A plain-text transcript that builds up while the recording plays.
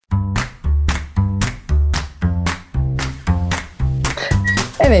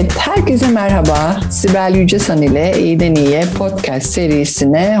Evet, herkese merhaba. Sibel Yücesan ile İyiden İyiye podcast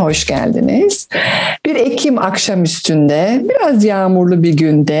serisine hoş geldiniz. Bir Ekim akşamüstünde, biraz yağmurlu bir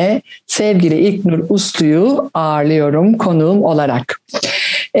günde sevgili İlknur Uslu'yu ağırlıyorum konuğum olarak.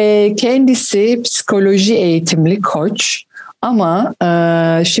 Kendisi psikoloji eğitimli koç ama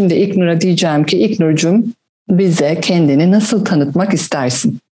şimdi İlknur'a diyeceğim ki İlknur'cum bize kendini nasıl tanıtmak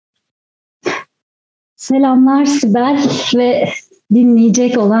istersin? Selamlar Sibel ve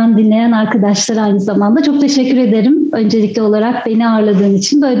dinleyen arkadaşlar aynı zamanda. Çok teşekkür ederim öncelikli olarak beni ağırladığın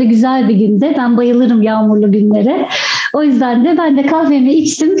için. Böyle güzel bir günde, ben bayılırım yağmurlu günlere. O yüzden de ben de kahvemi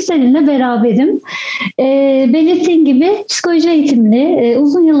içtim, seninle beraberim. Belirttiğin gibi psikoloji eğitimli,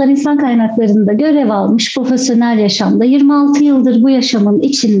 uzun yıllar insan kaynaklarında görev almış profesyonel yaşamda. 26 yıldır bu yaşamın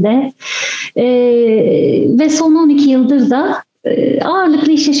içinde ve son 12 yıldır da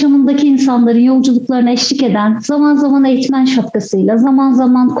ağırlıklı iş yaşamındaki insanların yolculuklarına eşlik eden, zaman zaman eğitmen şapkasıyla, zaman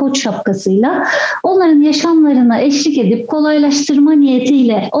zaman koç şapkasıyla onların yaşamlarına eşlik edip kolaylaştırma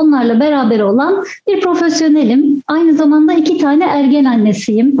niyetiyle onlarla beraber olan bir profesyonelim. Aynı zamanda 2 tane ergen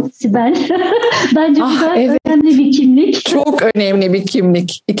annesiyim Sibel. Bence bu da evet, önemli bir kimlik. Çok önemli bir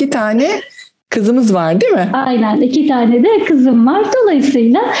kimlik. 2 tane kızımız var değil mi? Aynen, 2 tane de kızım var.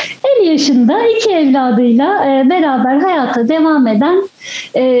 Dolayısıyla 50 yaşında 2 evladıyla beraber hayata devam eden,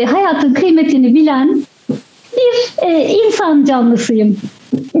 hayatın kıymetini bilen bir insan canlısıyım.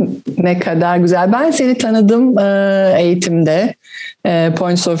 Ne kadar güzel. Ben seni tanıdım eğitimde,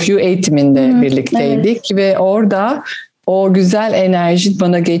 Points of View eğitiminde birlikteydik ve orada o güzel enerji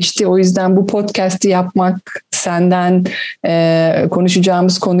bana geçti. O yüzden bu podcast'i yapmak, senden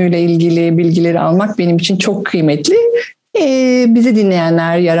konuşacağımız konuyla ilgili bilgileri almak benim için çok kıymetli. Bizi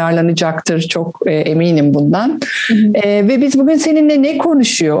dinleyenler yararlanacaktır. Çok eminim bundan. Ve biz bugün seninle ne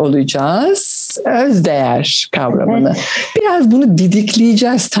konuşuyor olacağız? Özdeğer kavramını. Evet. Biraz bunu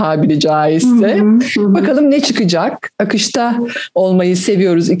didikleyeceğiz tabiri caizse. Bakalım ne çıkacak? Akışta olmayı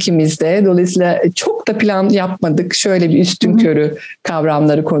seviyoruz ikimiz de. Dolayısıyla çok da plan yapmadık. Şöyle bir üstünkörü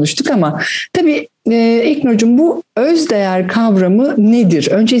kavramları konuştuk ama tabii İlknur'cum bu özdeğer kavramı nedir?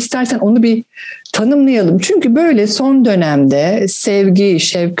 Önce istersen onu bir tanımlayalım. Çünkü böyle son dönemde sevgi,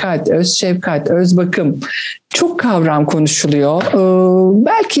 şefkat, öz şefkat, öz bakım çok kavram konuşuluyor.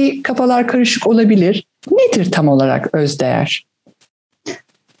 Belki kafalar karışık olabilir. Nedir tam olarak özdeğer?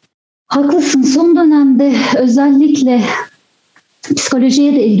 Haklısın. Son dönemde özellikle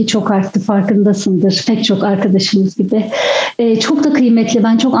psikolojiye de ilgi çok arttı, farkındasındır. Pek çok arkadaşımız gibi. Çok da kıymetli,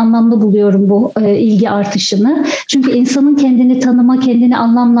 ben çok anlamlı buluyorum bu ilgi artışını. Çünkü insanın kendini tanıma, kendini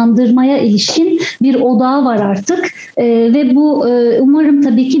anlamlandırmaya ilişkin bir odağı var artık. Ve bu umarım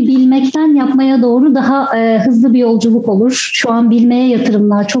tabii ki bilmekten yapmaya doğru daha hızlı bir yolculuk olur. Şu an bilmeye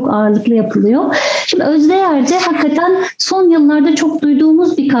yatırımlar çok ağırlıklı yapılıyor. Şimdi özdeğerde hakikaten son yıllarda çok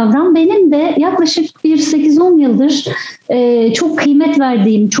duyduğumuz bir kavram. Benim de yaklaşık bir 8-10 yıldır çok kıymet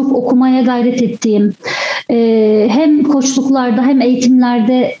verdiğim, çok okumaya gayret ettiğim, hem koçluklarda hem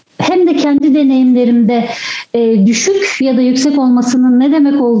eğitimlerde hem de kendi deneyimlerimde düşük ya da yüksek olmasının ne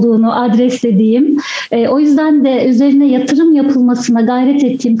demek olduğunu adreslediğim, o yüzden de üzerine yatırım yapılmasına gayret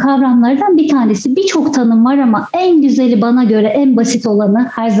ettiğim kavramlardan bir tanesi. Birçok tanım var ama en güzeli, bana göre en basit olanı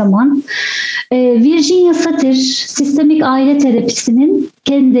her zaman Virginia Satir, sistemik aile terapisinin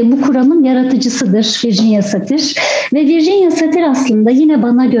bu kuramın yaratıcısıdır Virginia Satir. Ve Virginia Satir aslında yine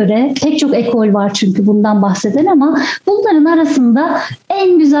bana göre, pek çok ekol var çünkü bundan bahseden, ama bunların arasında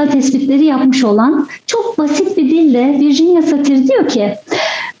en güzel tespitleri yapmış olan, çok basit bir dille Virginia Satir diyor ki,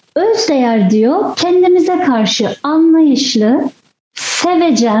 özdeğer diyor, kendimize karşı anlayışlı,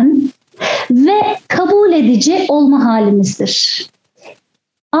 sevecen ve kabul edici olma halimizdir.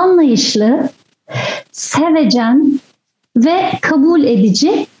 Anlayışlı, sevecen ve kabul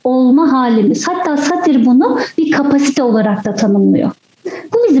edici olma halimiz. Hatta Satir bunu bir kapasite olarak da tanımlıyor.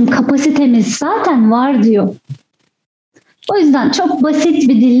 Bu bizim kapasitemiz, zaten var diyor. O yüzden çok basit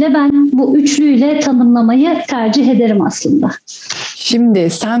bir dille ben bu üçlüyle tanımlamayı tercih ederim aslında. Şimdi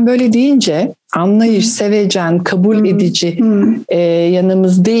sen böyle deyince anlayış, sevecen, kabul edici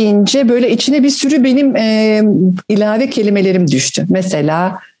yanımız deyince böyle içine bir sürü benim ilave kelimelerim düştü.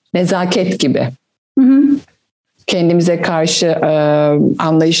 Mesela nezaket gibi. Kendimize karşı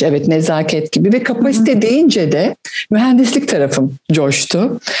anlayış, evet, nezaket gibi ve kapasite deyince de mühendislik tarafım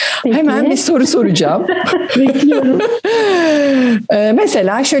coştu. Peki. Hemen bir soru soracağım. Bekliyorum.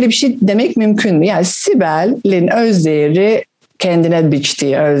 Mesela şöyle bir şey demek mümkün mü? Yani Sibel'in özdeğeri kendine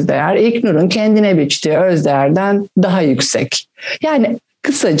biçtiği özdeğer, İlknur'un kendine biçtiği özdeğerden daha yüksek. Yani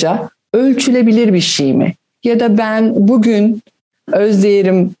kısaca ölçülebilir bir şey mi? Ya da ben bugün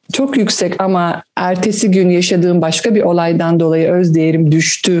özdeğerim çok yüksek ama ertesi gün yaşadığım başka bir olaydan dolayı özdeğerim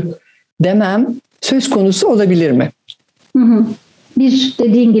düştü demem söz konusu olabilir mi? Hı hı. Bir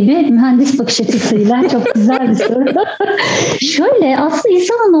dediğin gibi mühendis bakış açısıyla çok güzel bir soru. Şöyle, aslında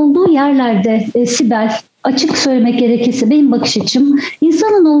insanın olduğu yerlerde Sibel, açık söylemek gerekirse benim bakış açım,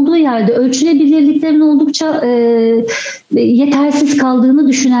 insanın olduğu yerde ölçülebilirliklerin oldukça yetersiz kaldığını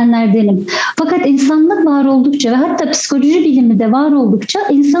düşünenlerdenim. Fakat insanlık var oldukça ve hatta psikoloji bilimi de var oldukça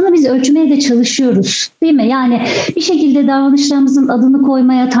insanı biz ölçmeye de çalışıyoruz. Değil mi? Yani bir şekilde davranışlarımızın adını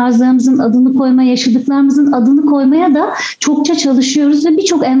koymaya, tarzlarımızın adını koymaya, yaşadıklarımızın adını koymaya da çokça çalışıyoruz ve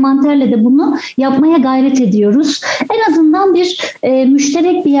birçok envanterle de bunu yapmaya gayret ediyoruz. En azından bir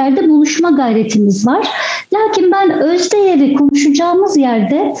müşterek bir yerde buluşma gayretimiz var. Lakin ben özdeğeri konuşacağımız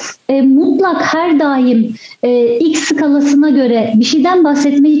yerde mutlak her daim X skalasına göre bir şeyden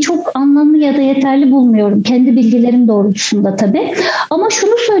bahsetmeyi çok anlamlı ya da yeterli bulmuyorum. Kendi bilgilerim doğrultusunda tabii. Ama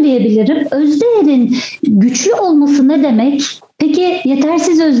şunu söyleyebilirim. Özdeğerin güçlü olması ne demek? Peki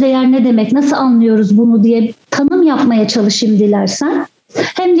yetersiz özdeğer ne demek? Nasıl anlıyoruz bunu diye tanım yapmaya çalışayım dilersen.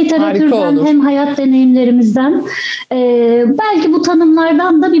 Hem literatürden hem hayat deneyimlerimizden belki bu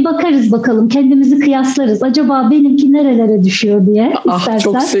tanımlardan da bir bakarız bakalım. Kendimizi kıyaslarız. Acaba benimki nerelere düşüyor diye istersen.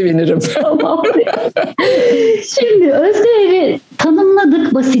 Çok sevinirim. Tamam. Şimdi özdeğeri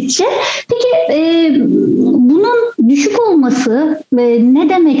tanımladık basitçe. Peki bunun düşük olması ne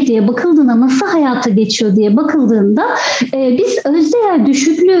demek diye bakıldığında, nasıl hayata geçiyor diye bakıldığında biz özdeğer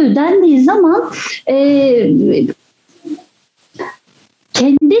düşüklüğü dendiği zaman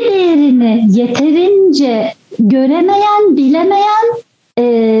kendi değerini yeterince göremeyen, bilemeyen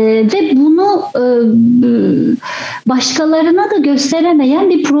ve bunu başkalarına da gösteremeyen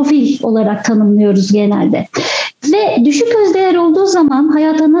bir profil olarak tanımlıyoruz genelde. Ve düşük özdeğer olduğu zaman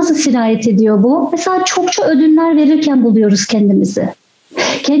hayata nasıl sirayet ediyor bu? Mesela çokça ödünler verirken buluyoruz kendimizi.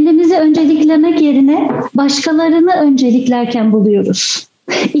 Kendimizi önceliklemek yerine başkalarını önceliklerken buluyoruz.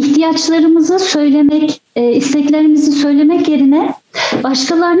 İhtiyaçlarımızı söylemek, isteklerimizi söylemek yerine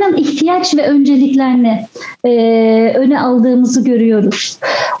başkalarının ihtiyaç ve önceliklerini öne aldığımızı görüyoruz.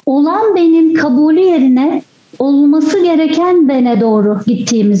 Olan benin kabulü yerine olması gereken bene doğru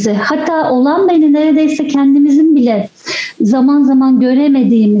gittiğimizi, hatta olan beni neredeyse kendimizin bile zaman zaman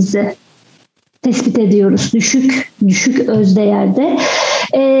göremediğimizi tespit ediyoruz düşük özdeğerde.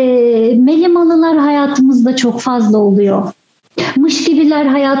 Melimalılar hayatımızda çok fazla oluyor. Mış gibiler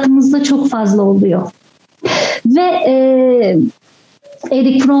hayatımızda çok fazla oluyor. Ve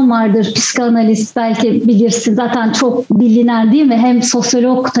Erich Fromm vardır, psikanalist, belki bilirsin, zaten çok bilinen değil mi? Hem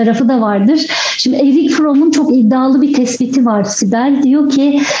sosyolog tarafı da vardır. Şimdi Erich Fromm'un çok iddialı bir tespiti var Sibel. Diyor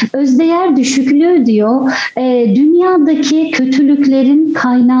ki özdeğer düşüklüğü diyor dünyadaki kötülüklerin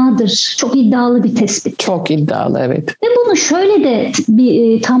kaynağıdır. Çok iddialı bir tespit. Çok iddialı, evet. Ve bunu şöyle de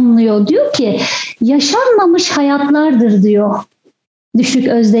tamlıyor. Diyor ki yaşanmamış hayatlardır diyor. Düşük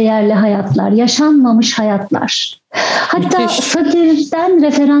özdeğerli hayatlar, yaşanmamış hayatlar. Hatta Satir'den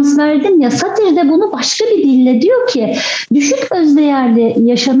referans verdim ya, Satir de bunu başka bir dille diyor ki düşük özdeğerli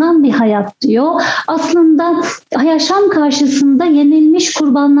yaşanan bir hayat diyor aslında yaşam karşısında yenilmiş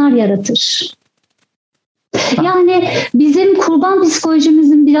kurbanlar yaratır. Yani bizim kurban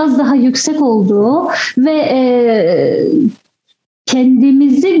psikolojimizin biraz daha yüksek olduğu ve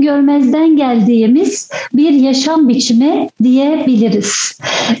kendimizi görmezden geldiğimiz bir yaşam biçimi diyebiliriz.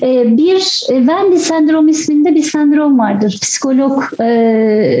 Bir Wendy sendromu isminde bir sendrom vardır. Psikolog,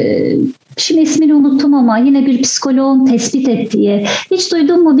 şimdi ismini unuttum ama yine bir psikoloğun tespit ettiği. Hiç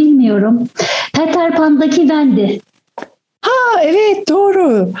duydun mu bilmiyorum. Peter Pan'daki Wendy. Ha evet,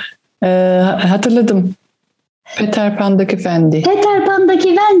 doğru. Hatırladım. Peter Pan'daki Wendy. Peter Pan'daki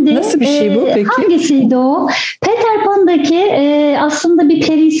Wendy. Nasıl bir şey bu peki? Hangisiydi o? Peter Pan'daki aslında bir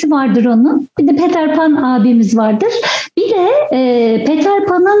perisi vardır onun. Bir de Peter Pan abimiz vardır. Bir de Peter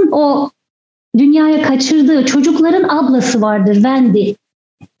Pan'ın o dünyaya kaçırdığı çocukların ablası vardır, Wendy.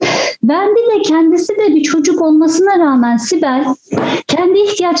 Wendy de kendisi de bir çocuk olmasına rağmen Sibel kendi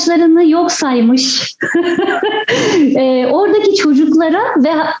ihtiyaçlarını yok saymış. Oradaki çocuklara ve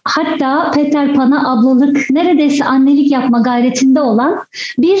hatta Peter Pan'a ablalık, neredeyse annelik yapma gayretinde olan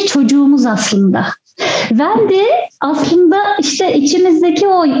bir çocuğumuz aslında. Wendy aslında işte içimizdeki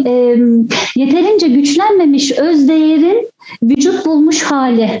o yeterince güçlenmemiş özdeğerin vücut bulmuş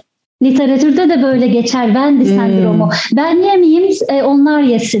hali. Literatürde de böyle geçer Wendy sendromu. Ben yemeyeyim, onlar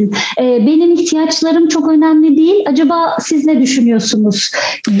yesin. Benim ihtiyaçlarım çok önemli değil. Acaba siz ne düşünüyorsunuz?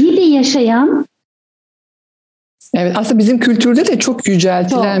 Gibi yaşayan Evet, aslında bizim kültürde de çok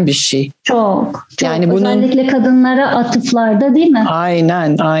yüceltilen bir şey. Çok. Yani özellikle kadınlara atıflarda, değil mi?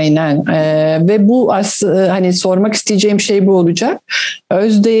 Aynen. Ve bu aslında hani sormak isteyeceğim şey bu olacak.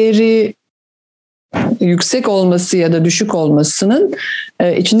 Özdeğeri yüksek olması ya da düşük olmasının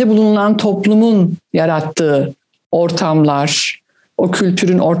içinde bulunan toplumun yarattığı ortamlar, o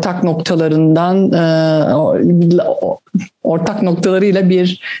kültürün ortak noktalarından ortak noktalarıyla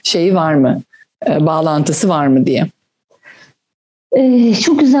bir şey var mı? Bağlantısı var mı diye.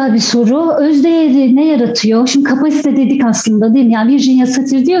 Çok güzel bir soru. Özdeğeri ne yaratıyor? Şimdi kapasite dedik aslında, değil mi? Yani Virginia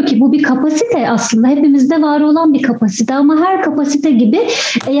Satir diyor ki bu bir kapasite aslında. Hepimizde var olan bir kapasite ama her kapasite gibi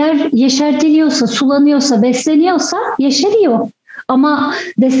eğer yeşertiliyorsa, sulanıyorsa, besleniyorsa yeşeriyor. Ama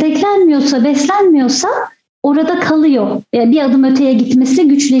desteklenmiyorsa, beslenmiyorsa orada kalıyor. Yani bir adım öteye gitmesi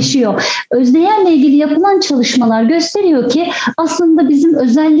güçleşiyor. Özdeğerle ilgili yapılan çalışmalar gösteriyor ki aslında bizim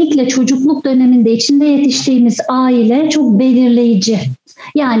özellikle çocukluk döneminde içinde yetiştiğimiz aile çok belirleyici.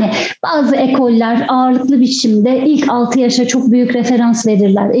 Yani bazı ekoller ağırlıklı biçimde ilk 6 yaşa çok büyük referans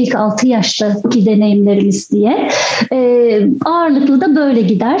verirler. İlk 6 yaştaki deneyimlerimiz diye. Ağırlıklı da böyle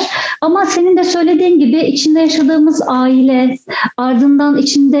gider. Ama senin de söylediğin gibi içinde yaşadığımız aile, ardından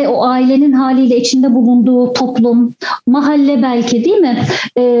içinde o ailenin haliyle içinde bulunduğu toplum, mahalle belki, değil mi?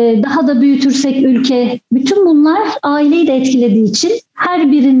 Daha da büyütürsek ülke, bütün bunlar aileyi de etkilediği için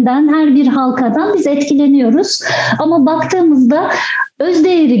her birinden, her bir halkadan biz etkileniyoruz. Ama baktığımızda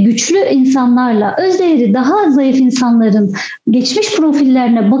özdeğeri güçlü insanlarla, özdeğeri daha zayıf insanların geçmiş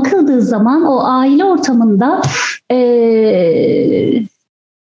profillerine bakıldığı zaman o aile ortamında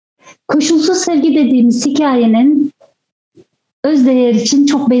koşulsuz sevgi dediğimiz hikayenin özdeğer için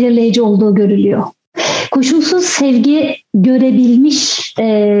çok belirleyici olduğu görülüyor. Koşulsuz sevgi görebilmiş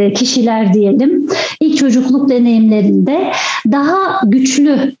kişiler diyelim, ilk çocukluk deneyimlerinde daha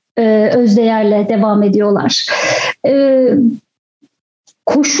güçlü özdeğerle devam ediyorlar.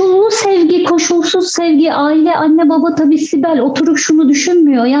 Koşullu sevgi, koşulsuz sevgi, aile, anne baba, tabii Sibel oturup şunu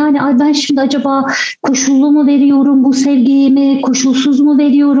düşünmüyor. Yani ben şimdi acaba koşullu mu veriyorum bu sevgiyi mi, koşulsuz mu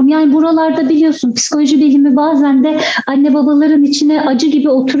veriyorum? Yani buralarda biliyorsun psikoloji bilimi bazen de anne babaların içine acı gibi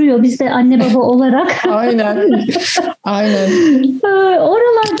oturuyor. Biz de anne baba olarak. Aynen.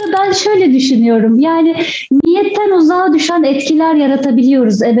 Oralarda ben şöyle düşünüyorum. Yani niyetten uzağa düşen etkiler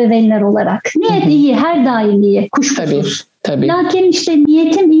yaratabiliyoruz ebeveynler olarak. Niyet iyi, her daim iyi, kuşkusuz. Tabii. Lakin işte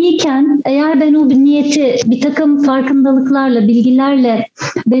niyetim iyiyken eğer ben o niyeti bir takım farkındalıklarla, bilgilerle,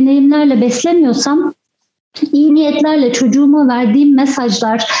 deneyimlerle beslemiyorsam, iyi niyetlerle çocuğuma verdiğim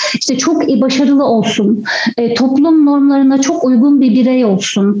mesajlar işte çok başarılı olsun, toplum normlarına çok uygun bir birey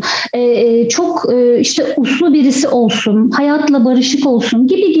olsun, çok işte uslu birisi olsun, hayatla barışık olsun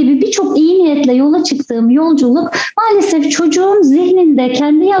gibi birçok iyi niyetle yola çıktığım yolculuk maalesef çocuğun zihninde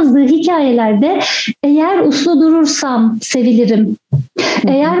kendi yazdığı hikayelerde eğer uslu durursam sevilirim,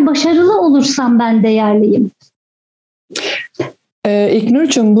 eğer başarılı olursam ben değerliyim.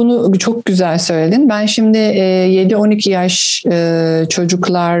 İknur'cum bunu çok güzel söyledin. Ben şimdi 7-12 yaş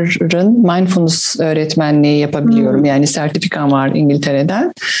çocukların mindfulness öğretmenliği yapabiliyorum. Yani sertifikam var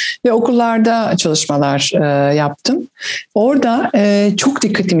İngiltere'den ve okullarda çalışmalar yaptım. Orada çok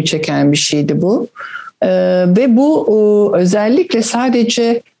dikkatimi çeken bir şeydi bu. Ve bu özellikle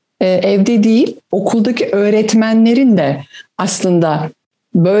sadece evde değil, okuldaki öğretmenlerin de aslında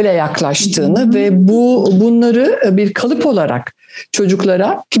böyle yaklaştığını ve bunları bir kalıp olarak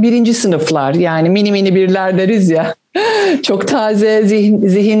çocuklara, ki birinci sınıflar, yani mini birler deriz ya, çok taze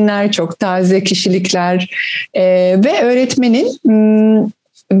zihinler, çok taze kişilikler ve öğretmenin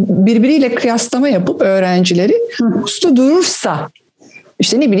birbiriyle kıyaslama yapıp öğrencileri uslu durursa,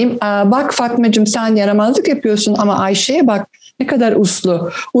 işte ne bileyim, bak Fatmacığım sen yaramazlık yapıyorsun ama Ayşe'ye bak ne kadar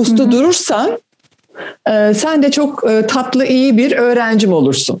uslu durursan sen de çok tatlı, iyi bir öğrencim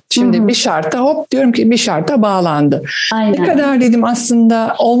olursun. Şimdi bir şarta bir şarta bağlandı. Aynen. Ne kadar dedim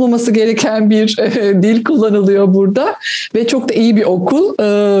aslında olmaması gereken bir dil kullanılıyor burada ve çok da iyi bir okul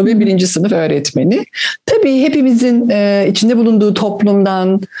ve birinci sınıf öğretmeni. Tabii hepimizin içinde bulunduğu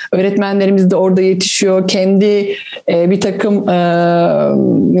toplumdan öğretmenlerimiz de orada yetişiyor. Kendi bir takım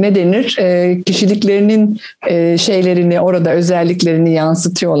kişiliklerinin şeylerini, orada özelliklerini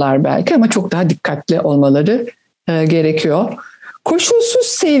yansıtıyorlar belki ama çok daha dikkatli olmaları gerekiyor. Koşulsuz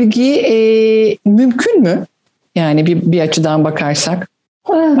sevgi mümkün mü? Yani bir açıdan bakarsak.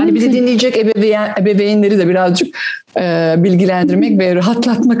 Hani bizi dinleyecek ebeveynleri de birazcık bilgilendirmek ve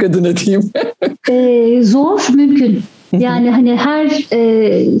rahatlatmak adına diyeyim. Zor, mümkün. Yani hani her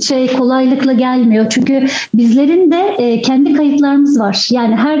şey kolaylıkla gelmiyor. Çünkü bizlerin de kendi kayıtlarımız var.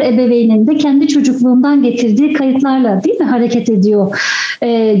 Yani her ebeveynin de kendi çocukluğundan getirdiği kayıtlarla değil mi hareket ediyor.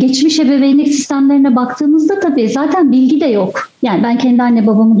 Geçmiş ebeveynlik sistemlerine baktığımızda tabii zaten bilgi de yok. Yani ben kendi anne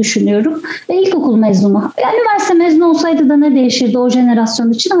babamı düşünüyorum. İlkokul mezunu. Yani üniversite mezunu olsaydı da ne değişirdi o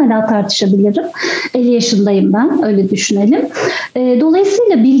jenerasyon için hala tartışabilirim. 50 yaşındayım ben, öyle düşünelim.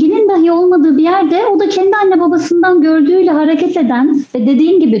 Dolayısıyla bilginin dahi olmadığı bir yerde o da kendi anne babasından gördüğüyle hareket eden ve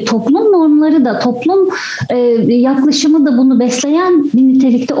dediğin gibi toplum normları da, toplum yaklaşımı da bunu besleyen bir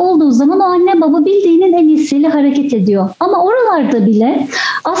nitelikte olduğu zaman o anne baba bildiğinin en iyisiyle hareket ediyor. Ama oralarda bile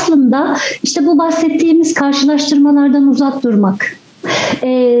aslında işte bu bahsettiğimiz karşılaştırmalardan uzak durmak,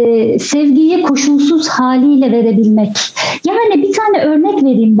 sevgiyi koşulsuz haliyle verebilmek. Yani bir tane örnek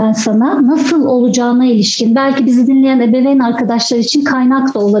vereyim ben sana nasıl olacağına ilişkin. Belki bizi dinleyen ebeveyn arkadaşlar için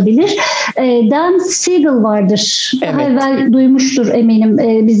kaynak da olabilir. Dan Siegel vardır. Evet. Daha evvel duymuştur eminim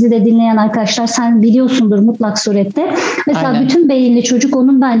bizi de dinleyen arkadaşlar. Sen biliyorsundur mutlak surette. Mesela Aynen. Bütün Beyinli Çocuk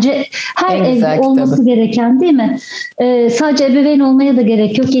onun bence her evde olması gereken, değil mi? Sadece ebeveyn olmaya da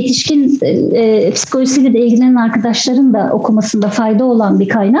gerek yok. Yetişkin psikolojisiyle de ilgilenen arkadaşların da okumasında fayda olan bir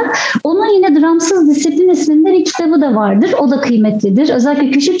kaynak. Onun yine Dramsız Disiplin isminde bir kitabı da vardır. O da kıymetlidir.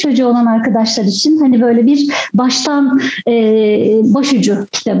 Özellikle küçük çocuğu olan arkadaşlar için hani böyle bir baştan başucu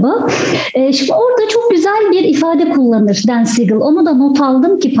kitabı. Şimdi orada çok güzel bir ifade kullanır Dan Siegel. Onu da not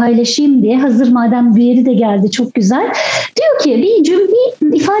aldım ki paylaşayım diye. Hazır madem bir yeri de geldi, çok güzel. Diyor ki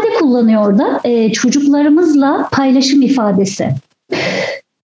bir ifade kullanıyor orada. Çocuklarımızla paylaşım ifadesi.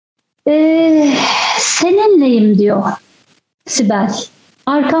 Seninleyim diyor Sibel.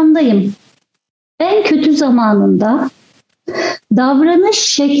 Arkandayım. En kötü zamanında davranış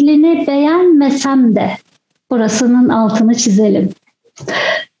şeklini beğenmesem de burasının altını çizelim.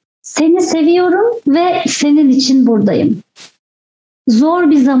 Seni seviyorum ve senin için buradayım.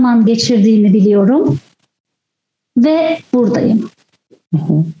 Zor bir zaman geçirdiğini biliyorum ve buradayım.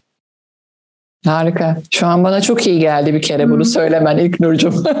 Harika. Şu an bana çok iyi geldi bir kere bunu söylemen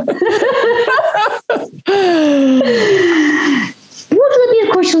İlknur'cum. Burada bir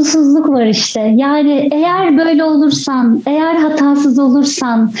koşulsuzluk var işte. Yani eğer böyle olursan, eğer hatasız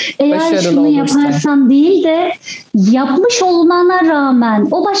olursan, eğer başarılı şunu yaparsan değil de yapmış olmana rağmen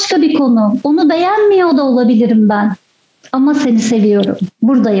o başka bir konu. Onu beğenmiyor da olabilirim ben. Ama seni seviyorum.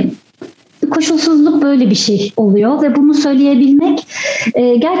 Buradayım. Koşulsuzluk böyle bir şey oluyor ve bunu söyleyebilmek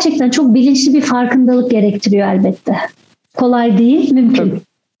gerçekten çok bilinçli bir farkındalık gerektiriyor elbette. Kolay değil, mümkün.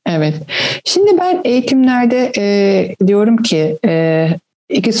 Evet. Şimdi ben eğitimlerde diyorum ki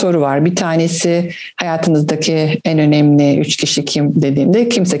 2 soru var. Bir tanesi hayatınızdaki en önemli 3 kişi kim dediğimde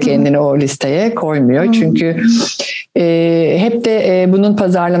kimse kendini o listeye koymuyor. Çünkü hep de bunun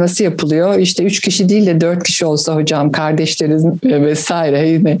pazarlaması yapılıyor. İşte 3 kişi değil de 4 kişi olsa hocam, kardeşleriz vesaire,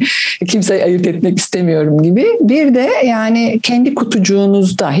 yine kimseyi ayırt etmek istemiyorum gibi. Bir de yani kendi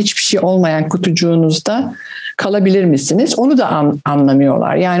kutucuğunuzda, hiçbir şey olmayan kutucuğunuzda kalabilir misiniz? Onu da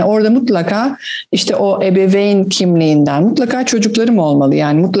anlamıyorlar. Yani orada mutlaka işte o ebeveyn kimliğinden mutlaka çocuklarım olmalı.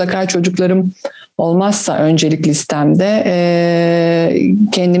 Yani mutlaka çocuklarım olmazsa öncelik listemde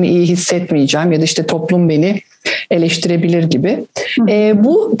kendimi iyi hissetmeyeceğim ya da işte toplum beni eleştirebilir gibi.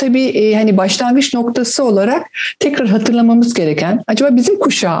 Bu tabii hani başlangıç noktası olarak tekrar hatırlamamız gereken, acaba bizim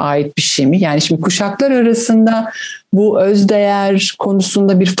kuşağa ait bir şey mi? Yani şimdi kuşaklar arasında bu özdeğer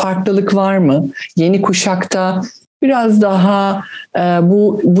konusunda bir farklılık var mı? Yeni kuşakta biraz daha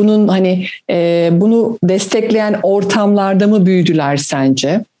bunun hani bunu destekleyen ortamlarda mı büyüdüler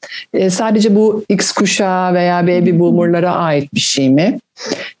sence? Sadece bu X kuşağı veya baby boomer'lara ait bir şey mi?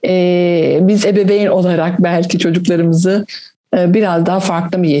 Biz ebeveyn olarak belki çocuklarımızı biraz daha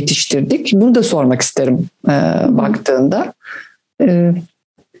farklı mı yetiştirdik? Bunu da sormak isterim baktığında.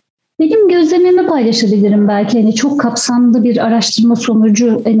 Benim gözlemimi paylaşabilirim belki. Yani çok kapsamlı bir araştırma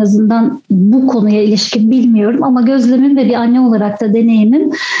sonucu en azından bu konuya ilişkin bilmiyorum ama gözlemim ve bir anne olarak da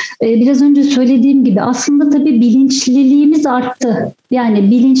deneyimim biraz önce söylediğim gibi aslında tabii bilinçliliğimiz arttı.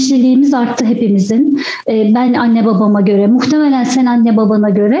 Yani bilinçliliğimiz arttı hepimizin. Ben anne babama göre, muhtemelen sen anne babana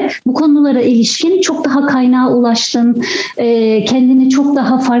göre bu konulara ilişkin çok daha kaynağa ulaştın. Kendini çok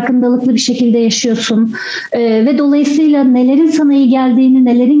daha farkındalıklı bir şekilde yaşıyorsun. Ve dolayısıyla nelerin sana iyi geldiğini,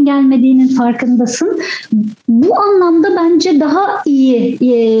 nelerin gelmediğinin farkındasın. Bu anlamda bence daha iyi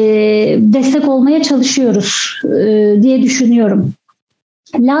destek olmaya çalışıyoruz diye düşünüyorum.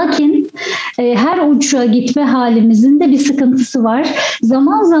 Lakin her uça gitme halimizin de bir sıkıntısı var.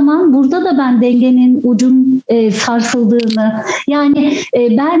 Zaman zaman burada da ben dengenin ucun sarsıldığını, yani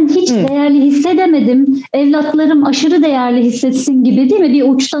ben hiç değerli hissedemedim, evlatlarım aşırı değerli hissetsin gibi, değil mi? Bir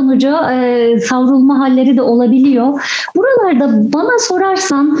uçtan uca savrulma halleri de olabiliyor. Buralarda bana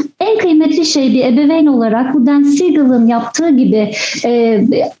sorarsan en kıymetli şey bir ebeveyn olarak bu Dan Siegel'ın yaptığı gibi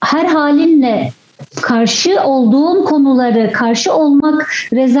her halinle karşı olduğun konuları, karşı olmak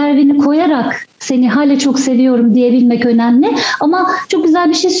rezervini koyarak seni hala çok seviyorum diyebilmek önemli. Ama çok güzel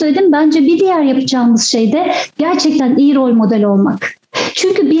bir şey söyledim. Bence bir diğer yapacağımız şey de gerçekten iyi rol model olmak.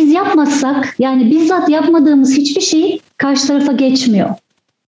 Çünkü biz yapmazsak, yani bizzat yapmadığımız hiçbir şey karşı tarafa geçmiyor.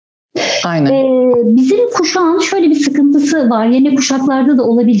 Aynen. Bizim kuşağın şöyle bir sıkıntısı var. Yeni kuşaklarda da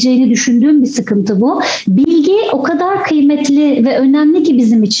olabileceğini düşündüğüm bir sıkıntı bu. Bilgi o kadar kıymetli ve önemli ki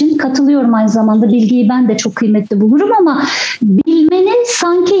bizim için. Katılıyorum aynı zamanda. Bilgiyi ben de çok kıymetli bulurum ama bilmenin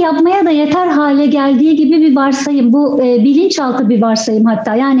sanki yapmaya da yeter hale geldiği gibi bir varsayım. Bu bilinçaltı bir varsayım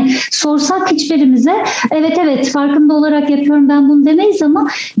hatta. Yani sorsak hiçbirimize evet farkında olarak yapıyorum ben bunu demeyiz ama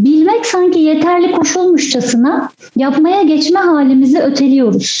bilmek sanki yeterli koşulmuşçasına yapmaya geçme halimizi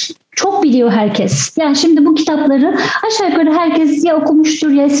öteliyoruz. Çok biliyor herkes. Yani şimdi bu kitapları aşağı yukarı herkes ya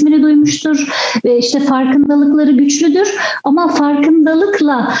okumuştur ya ismini duymuştur. İşte farkındalıkları güçlüdür. Ama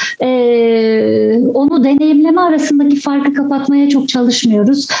farkındalıkla onu deneyimleme arasındaki farkı kapatmaya çok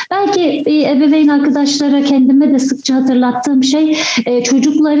çalışmıyoruz. Belki ebeveyn arkadaşlara, kendime de sıkça hatırlattığım şey,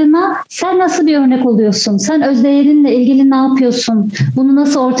 çocuklarına sen nasıl bir örnek oluyorsun? Sen özdeğerinle ilgili ne yapıyorsun? Bunu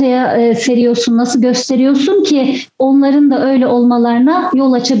nasıl ortaya seriyorsun? Nasıl gösteriyorsun ki onların da öyle olmalarına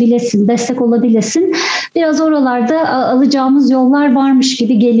yol açabilesin, destek olabilesin. Biraz oralarda alacağımız yollar varmış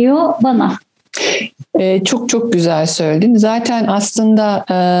gibi geliyor bana. Çok çok güzel söyledin. Zaten aslında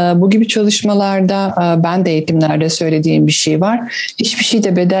bu gibi çalışmalarda ben de eğitimlerde söylediğim bir şey var. Hiçbir şey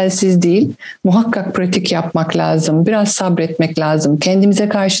de bedelsiz değil. Muhakkak pratik yapmak lazım. Biraz sabretmek lazım. Kendimize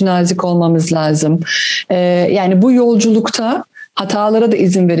karşı nazik olmamız lazım. Yani bu yolculukta hatalara da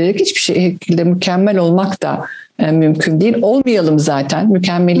izin vererek hiçbir şekilde mükemmel olmak da mümkün değil. Olmayalım zaten.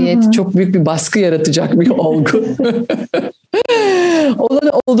 Mükemmeliyet çok büyük bir baskı yaratacak bir olgu.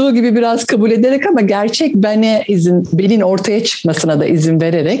 Olanı olduğu gibi biraz kabul ederek ama gerçek benin ortaya çıkmasına da izin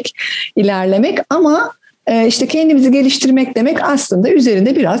vererek ilerlemek ama işte kendimizi geliştirmek demek aslında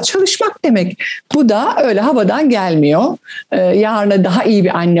üzerinde biraz çalışmak demek. Bu da öyle havadan gelmiyor. Yarına daha iyi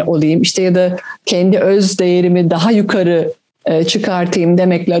bir anne olayım işte ya da kendi öz değerimi daha yukarı çıkartayım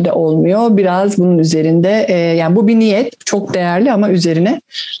demekle de olmuyor. Biraz bunun üzerinde yani bu bir niyet çok değerli ama üzerine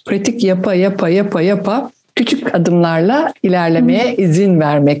pratik yapa küçük adımlarla ilerlemeye izin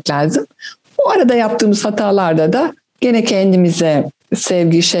vermek lazım. Bu arada yaptığımız hatalarda da gene kendimize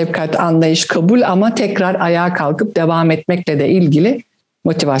sevgi, şefkat, anlayış, kabul ama tekrar ayağa kalkıp devam etmekle de ilgili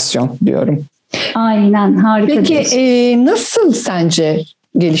motivasyon diyorum. Aynen, harika. Peki nasıl sence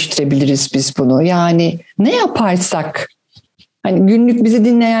geliştirebiliriz biz bunu? Yani ne yaparsak, hani günlük bizi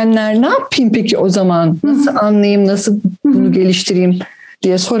dinleyenler ne yapayım peki o zaman? Nasıl anlayayım, nasıl bunu geliştireyim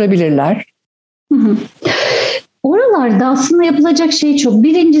diye sorabilirler. Oralarda aslında yapılacak şey çok.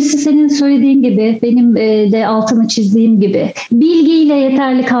 Birincisi senin söylediğin gibi, benim de altını çizdiğim gibi bilgiyle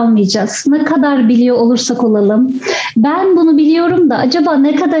yeterli kalmayacağız. Ne kadar biliyor olursak olalım. Ben bunu biliyorum da acaba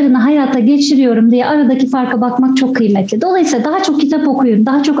ne kadarını hayata geçiriyorum diye aradaki farka bakmak çok kıymetli. Dolayısıyla daha çok kitap okuyun,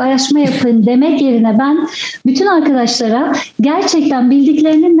 daha çok araştırma yapın demek yerine ben bütün arkadaşlara gerçekten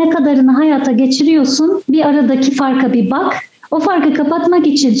bildiklerinin ne kadarını hayata geçiriyorsun, bir aradaki farka bir bak. O farkı kapatmak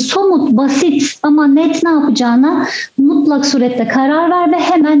için somut, basit ama net ne yapacağına mutlak surette karar ver ve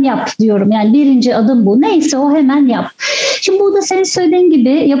hemen yap diyorum. Yani birinci adım bu. Neyse o hemen yap. Şimdi burada senin söylediğin gibi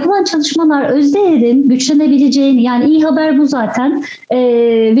yapılan çalışmalar özdeğerin güçlenebileceğini, yani iyi haber bu zaten.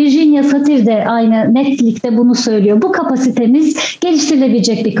 Virginia Satir de aynı netlikte bunu söylüyor. Bu kapasitemiz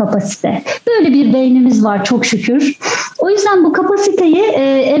geliştirilebilecek bir kapasite. Böyle bir beynimiz var çok şükür. O yüzden bu kapasiteyi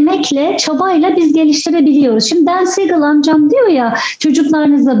emekle, çabayla biz geliştirebiliyoruz. Şimdi Dan Siegel amcam diyor ya,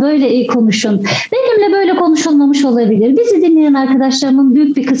 çocuklarınızla böyle iyi konuşun. Benimle böyle konuşulmamış olabilir. Bizi dinleyen arkadaşlarımın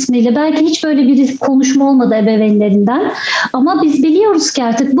büyük bir kısmıyla belki hiç böyle bir konuşma olmadı ebeveynlerinden. Ama biz biliyoruz ki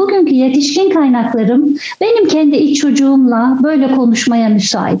artık bugünkü yetişkin kaynaklarım benim kendi iç çocuğumla böyle konuşmaya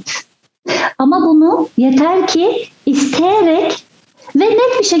müsait. Ama bunu yeter ki isteyerek ve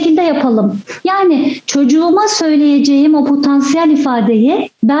net bir şekilde yapalım. Yani çocuğuma söyleyeceğim o potansiyel ifadeyi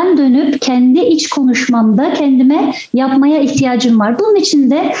ben dönüp kendi iç konuşmamda kendime yapmaya ihtiyacım var. Bunun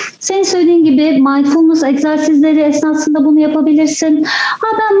için de senin söylediğin gibi mindfulness egzersizleri esnasında bunu yapabilirsin.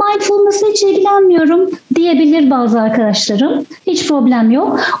 Ben mindfulness'la hiç ilgilenmiyorum diyebilir bazı arkadaşlarım. Hiç problem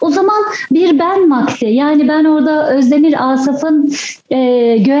yok. O zaman bir ben vakti. Yani ben orada Özdemir Asaf'ın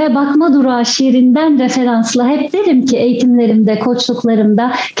Göğe Bakma Durağı şiirinden referansla hep derim ki eğitimlerimde,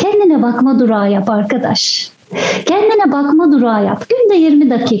 koçluklarımda kendine bakma durağı yap arkadaş. Kendine bakma durağı yap. Günde 20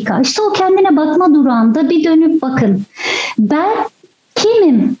 dakika. İşte o kendine bakma durağında bir dönüp bakın. Ben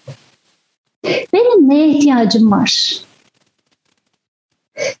kimim? Benim neye ihtiyacım var?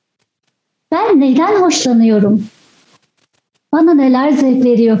 Ben neyden hoşlanıyorum? Bana neler zevk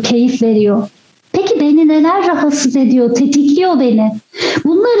veriyor, keyif veriyor? Peki beni neler rahatsız ediyor, tetikliyor beni?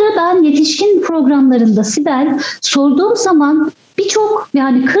 Bunları ben yetişkin programlarında Sibel sorduğum zaman birçok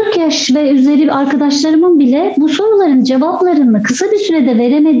yani 40 yaş ve üzeri arkadaşlarımın bile bu soruların cevaplarını kısa bir sürede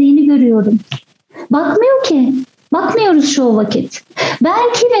veremediğini görüyorum. Bakmıyor ki. Bakmıyoruz çoğu vakit. Ben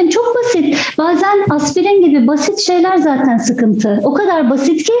kimim? Çok basit. Bazen aspirin gibi basit şeyler zaten sıkıntı. O kadar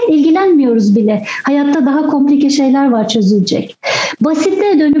basit ki ilgilenmiyoruz bile. Hayatta daha komplike şeyler var çözülecek.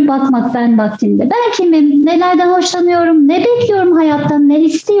 Basitlere dönüp bakmak ben vaktinde. Ben kimim? Nelerden hoşlanıyorum? Ne bekliyorum hayattan? Ne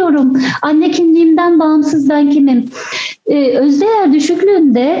istiyorum? Anne kimliğimden bağımsız ben kimim? Özdeğer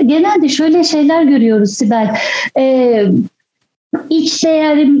düşüklüğünde genelde şöyle şeyler görüyoruz Sibel. İç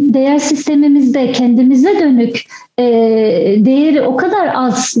değer sistemimizde kendimize dönük değeri o kadar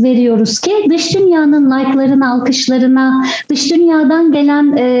az veriyoruz ki dış dünyanın like'larına, alkışlarına, dış dünyadan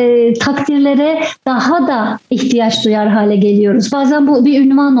gelen takdirlere daha da ihtiyaç duyar hale geliyoruz. Bazen bu bir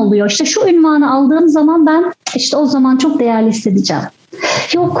ünvan oluyor. İşte şu ünvanı aldığım zaman ben işte o zaman çok değerli hissedeceğim.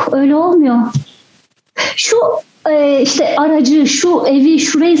 Yok öyle olmuyor. Şu işte aracı, şu evi,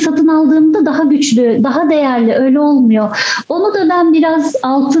 şurayı satın aldığımda daha güçlü, daha değerli öyle olmuyor. Onu da ben biraz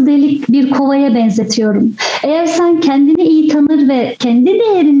altı delik bir kovaya benzetiyorum. Eğer sen kendini iyi tanır ve kendi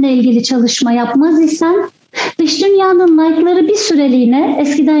değerinle ilgili çalışma yapmaz isen dış dünyanın like'ları bir süreliğine,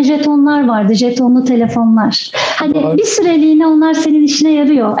 eskiden jetonlar vardı, jetonlu telefonlar. Hani doğru. Bir süreliğine onlar senin işine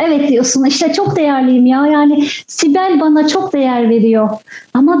yarıyor. Evet diyorsun işte çok değerliyim ya, yani Sibel bana çok değer veriyor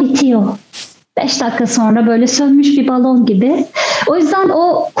ama bitiyor. 5 dakika sonra böyle sönmüş bir balon gibi. O yüzden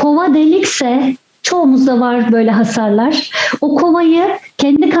o kova delikse, çoğumuzda var böyle hasarlar. O kovayı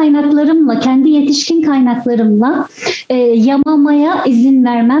kendi kaynaklarımla, kendi yetişkin kaynaklarımla yamamaya izin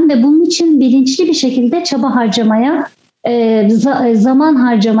vermem ve bunun için bilinçli bir şekilde çaba harcamaya, zaman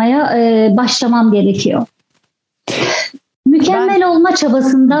harcamaya başlamam gerekiyor. Mükemmel olma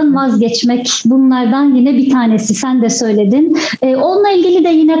çabasından vazgeçmek bunlardan yine bir tanesi. Sen de söyledin. Onunla ilgili de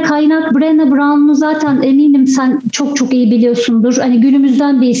yine kaynak Brené Brown'u zaten eminim sen çok çok iyi biliyorsundur. Hani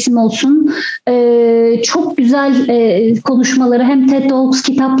günümüzden bir isim olsun. Çok güzel konuşmaları, hem TED Talks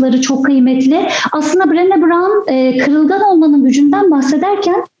kitapları çok kıymetli. Aslında Brené Brown kırılgan olmanın gücünden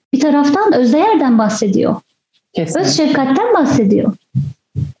bahsederken bir taraftan özdeğerden bahsediyor. Kesinlikle. Öz şefkatten bahsediyor.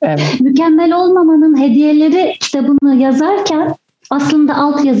 Evet. Mükemmel olmamanın hediyeleri kitabını yazarken aslında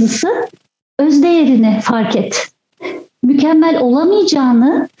altyazısı özdeğerini fark et. Mükemmel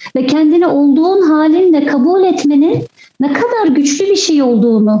olamayacağını ve kendini olduğun halinle kabul etmenin ne kadar güçlü bir şey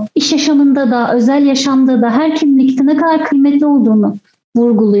olduğunu, iş yaşamında da, özel yaşamda da, her kimlikte ne kadar kıymetli olduğunu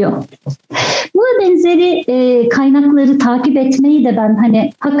vurguluyor. Bu benzeri kaynakları takip etmeyi de ben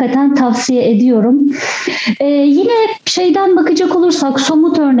hani hakikaten tavsiye ediyorum. Yine şeyden bakacak olursak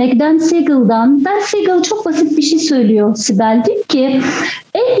somut örnek Dan Siegel'dan. Dan Siegel çok basit bir şey söylüyor Sibel. Diyor ki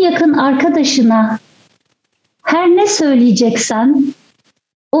en yakın arkadaşına her ne söyleyeceksen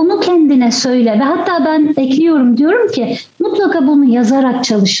onu kendine söyle ve hatta ben ekliyorum, diyorum ki mutlaka bunu yazarak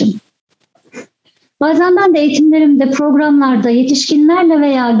çalışın. Bazen ben de eğitimlerimde, programlarda, yetişkinlerle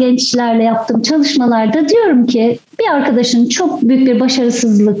veya gençlerle yaptığım çalışmalarda diyorum ki bir arkadaşın çok büyük bir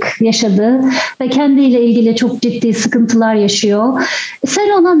başarısızlık yaşadı ve kendiyle ilgili çok ciddi sıkıntılar yaşıyor. Sen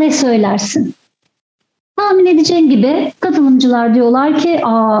ona ne söylersin? Tahmin edeceğin gibi katılımcılar diyorlar ki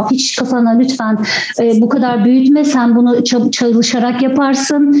hiç kafana lütfen bu kadar büyütme, sen bunu çalışarak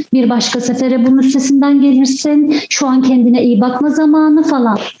yaparsın, bir başka sefere bunun üstesinden gelirsin, şu an kendine iyi bakma zamanı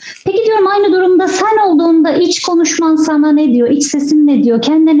falan. Peki diyorum, aynı durumda sen olduğunda iç konuşman sana ne diyor, iç sesin ne diyor,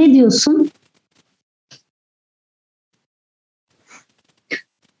 kendine ne diyorsun?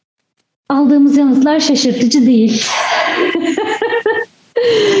 Aldığımız yanıtlar şaşırtıcı değil.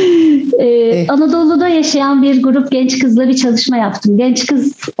 Anadolu'da yaşayan bir grup genç kızla bir çalışma yaptım. Genç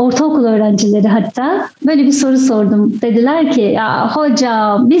kız ortaokul öğrencileri hatta. Böyle bir soru sordum. Dediler ki ya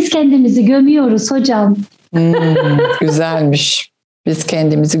hocam biz kendimizi gömüyoruz hocam. Güzelmiş. Biz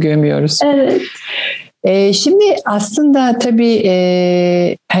kendimizi gömüyoruz. Evet. Şimdi aslında tabii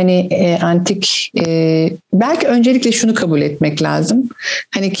hani antik belki öncelikle şunu kabul etmek lazım.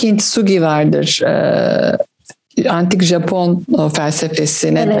 Hani Kintsugi vardır. Antik Japon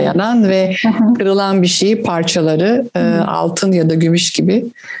felsefesine dayanan ve kırılan bir şeyi parçaları altın ya da gümüş gibi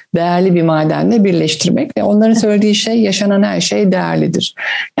değerli bir madenle birleştirmek ve onların söylediği şey yaşanan her şey değerlidir.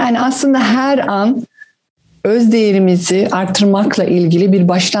 Yani aslında her an öz değerimizi artırmakla ilgili bir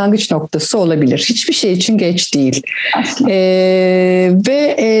başlangıç noktası olabilir. Hiçbir şey için geç değil.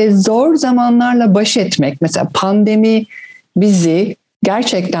 Ve zor zamanlarla baş etmek, mesela pandemi bizi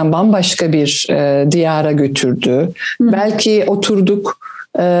gerçekten bambaşka bir diyara götürdü. Belki oturduk,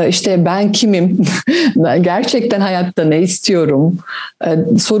 işte ben kimim, gerçekten hayatta ne istiyorum,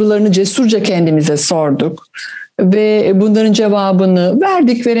 sorularını cesurca kendimize sorduk. Ve bunların cevabını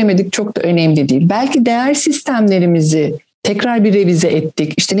verdik veremedik çok da önemli değil. Belki değer sistemlerimizi tekrar bir revize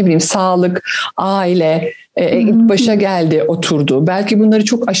ettik. İşte ne bileyim sağlık, aile ilk başa geldi, oturdu. Belki bunları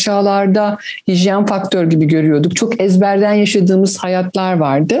çok aşağılarda hijyen faktör gibi görüyorduk. Çok ezberden yaşadığımız hayatlar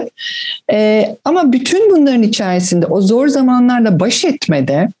vardı. Ama bütün bunların içerisinde o zor zamanlarla baş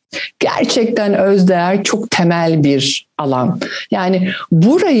etmede gerçekten özdeğer çok temel bir alan. Yani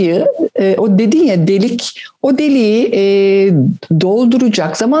burayı o dedin ya delik, o deliği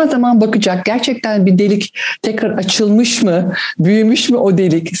dolduracak, zaman zaman bakacak gerçekten bir delik tekrar açılmış mı, büyümüş mü o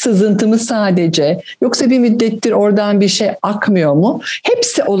delik, sızıntı mı sadece, yoksa bir müddettir oradan bir şey akmıyor mu?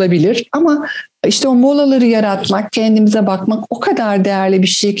 Hepsi olabilir ama İşte o molaları yaratmak, kendimize bakmak o kadar değerli bir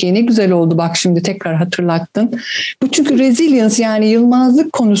şey ki ne güzel oldu bak şimdi tekrar hatırlattın. Bu çünkü resilience yani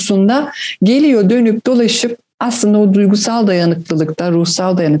yılmazlık konusunda geliyor dönüp dolaşıp aslında o duygusal dayanıklılıkta,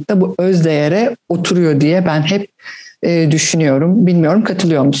 ruhsal dayanıklıkta bu özdeğere oturuyor diye ben hep düşünüyorum. Bilmiyorum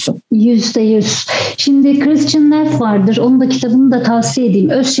katılıyor musun? %100. Şimdi Christian Neff vardır. Onun da kitabını da tavsiye edeyim.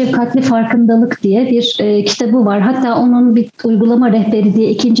 Öz Şefkatli Farkındalık diye bir kitabı var. Hatta onun bir uygulama rehberi diye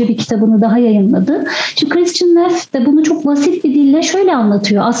ikinci bir kitabını daha yayınladı. Şimdi Christian Neff de bunu çok basit bir dille şöyle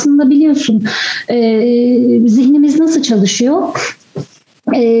anlatıyor. Aslında biliyorsun zihnimiz nasıl çalışıyor?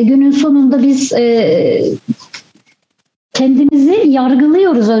 Günün sonunda biz kendimizi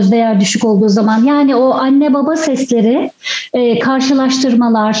yargılıyoruz özdeğer düşük olduğu zaman. Yani o anne baba sesleri,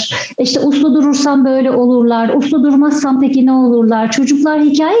 karşılaştırmalar, işte uslu durursam böyle olurlar, uslu durmazsam peki ne olurlar? Çocuklar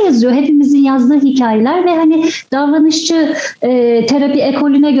hikaye yazıyor, hepimizin yazdığı hikayeler ve hani davranışçı terapi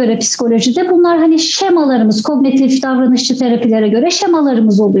ekolüne göre psikolojide bunlar hani şemalarımız, kognitif davranışçı terapilere göre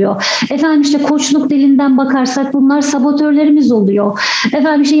şemalarımız oluyor. Efendim işte koçluk dilinden bakarsak bunlar sabotörlerimiz oluyor.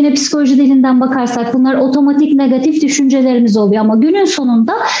 Efendim işte yine psikoloji dilinden bakarsak bunlar otomatik negatif düşüncelerimiz oluyor ama günün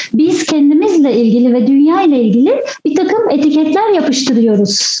sonunda biz kendimizle ilgili ve dünya ile ilgili bir takım etiketler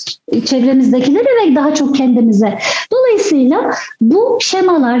yapıştırıyoruz çevremizdekilere ve daha çok kendimize. Dolayısıyla bu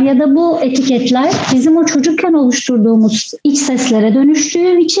şemalar ya da bu etiketler bizim o çocukken oluşturduğumuz iç seslere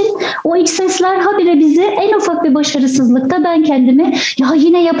dönüştüğü için o iç sesler habire bizi en ufak bir başarısızlıkta ben kendimi ya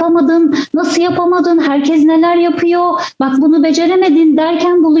yine yapamadın, nasıl yapamadın, herkes neler yapıyor, bak bunu beceremedin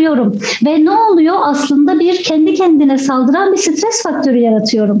derken buluyorum. Ve ne oluyor? Aslında bir kendi kendine saldıran bir stres faktörü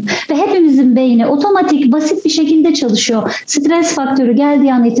yaratıyorum. Ve hepimizin beyni otomatik, basit bir şekilde çalışıyor. Stres faktörü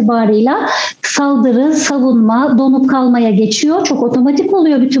geldiği an itibarıyla saldırı, savunma, donup kalmaya geçiyor. Çok otomatik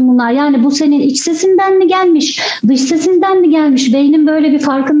oluyor bütün bunlar. Yani bu senin iç sesinden mi gelmiş, dış sesinden mi gelmiş? Beynin böyle bir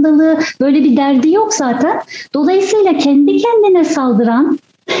farkındalığı, böyle bir derdi yok zaten. Dolayısıyla kendi kendine saldıran,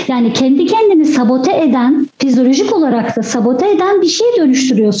 yani kendi kendini sabote eden, fizyolojik olarak da sabote eden bir şeye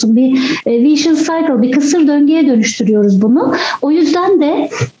dönüştürüyorsun. Bir vicious cycle, bir kısır döngüye dönüştürüyoruz bunu. O yüzden de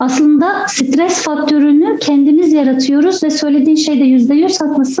aslında stres faktörünü kendimiz yaratıyoruz ve söylediğin şeyde %100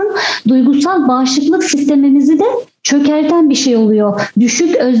 haklısın. Duygusal bağışıklık sistemimizi de çökerten bir şey oluyor.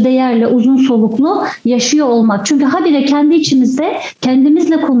 Düşük özdeğerle uzun soluklu yaşıyor olmak. Çünkü habire kendi içimizde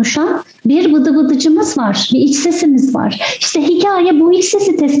kendimizle konuşan bir bıdı bıdıcımız var. Bir iç sesimiz var. İşte hikaye bu iç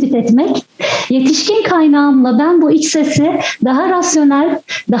sesi tespit etmek. Yetişkin kaynağımla ben bu iç sesi daha rasyonel,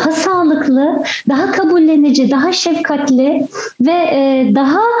 daha sağlıklı, daha kabullenici, daha şefkatli ve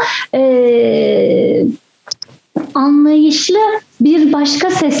daha anlayışlı bir başka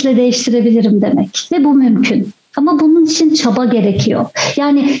sesle değiştirebilirim demek. Ve bu mümkün. Ama bunun için çaba gerekiyor.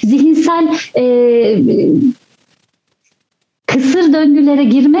 Yani zihinsel kısır döngülere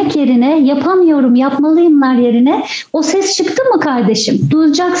girmek yerine yapamıyorum, yapmalıyımlar yerine o ses çıktı mı kardeşim?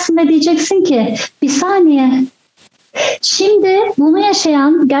 Duyacaksın ve diyeceksin ki bir saniye. Şimdi bunu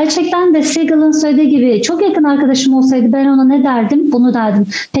yaşayan gerçekten de Siegel'ın söylediği gibi çok yakın arkadaşım olsaydı ben ona ne derdim? Bunu derdim.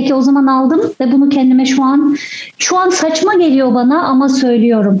 Peki o zaman aldım ve bunu kendime şu an saçma geliyor bana ama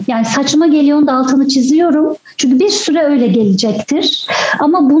söylüyorum. Yani saçma geliyor'un da altını çiziyorum. Çünkü bir süre öyle gelecektir.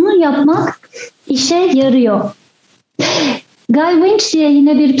 Ama bunu yapmak işe yarıyor. Guy Winch diye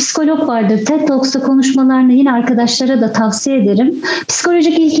yine bir psikolog vardır. TED Talks'ta konuşmalarını yine arkadaşlara da tavsiye ederim.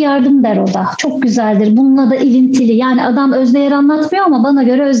 Psikolojik ilk yardım der o da. Çok güzeldir. Bununla da ilintili. Yani adam özdeğer anlatmıyor ama bana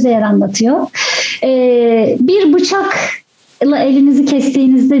göre özdeğer anlatıyor. Bir bıçakla elinizi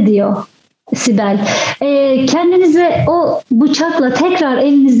kestiğinizde diyor Sibel, kendinize o bıçakla tekrar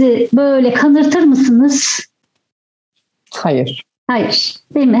elinizi böyle kanırtır mısınız? Hayır. Hayır,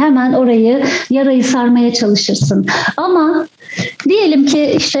 değil mi? Hemen yarayı sarmaya çalışırsın. Ama diyelim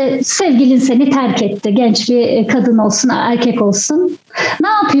ki işte sevgilin seni terk etti. Genç bir kadın olsun, erkek olsun. Ne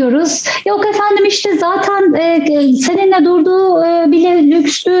yapıyoruz? Yok efendim işte zaten seninle durduğu bile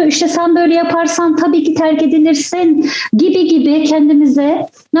lükstü. İşte sen böyle yaparsan tabii ki terk edilirsin gibi kendimize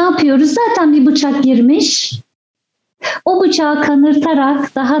ne yapıyoruz? Zaten bir bıçak girmiş. O bıçağı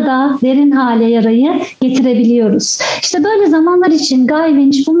kanırtarak daha da derin hale yarayı getirebiliyoruz. İşte böyle zamanlar için Guy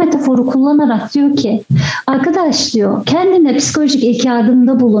Winch bu metaforu kullanarak diyor ki, arkadaş diyor, kendine psikolojik ilk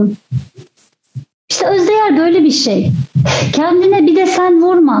yardımda bulun. İşte özdeğer böyle bir şey. Kendine bir de sen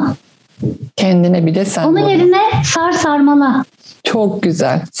vurma. Kendine bir de sen onun vurma. yerine sarmala. Çok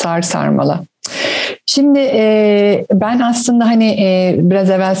güzel, sarmala. Şimdi ben aslında hani biraz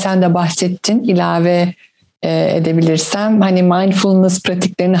evvel sen de bahsettin, ilave edebilirsem hani mindfulness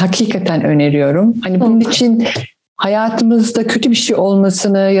pratiklerini hakikaten öneriyorum. Hani bunun için hayatımızda kötü bir şey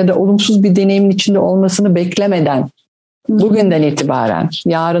olmasını ya da olumsuz bir deneyimin içinde olmasını beklemeden, bugünden itibaren,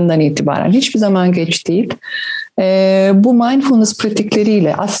 yarından itibaren, hiçbir zaman geç değil. Bu mindfulness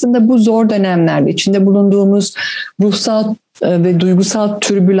pratikleriyle aslında bu zor dönemlerde içinde bulunduğumuz ruhsal ve duygusal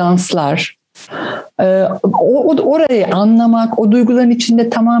türbülanslar, orayı anlamak, o duyguların içinde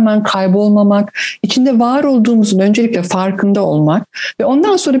tamamen kaybolmamak, içinde var olduğumuzun öncelikle farkında olmak ve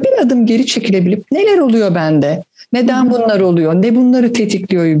ondan sonra bir adım geri çekilebilip neler oluyor bende, neden bunlar oluyor, ne bunları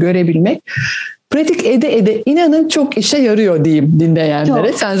tetikliyor görebilmek. Pratik ede inanın çok işe yarıyor diyeyim dinleyenlere.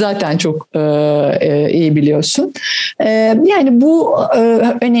 Çok. Sen zaten çok iyi biliyorsun. Yani bu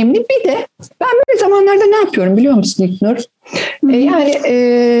önemli. Bir de ben böyle zamanlarda ne yapıyorum biliyor musun İlknur? Yani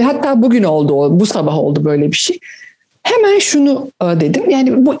hatta bugün oldu, bu sabah oldu böyle bir şey. Hemen şunu dedim.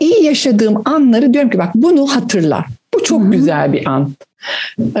 Yani bu iyi yaşadığım anları diyorum ki bak bunu hatırla. Bu çok güzel bir an.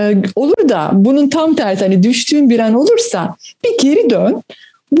 Olur da bunun tam tersi hani düştüğün bir an olursa bir geri dön.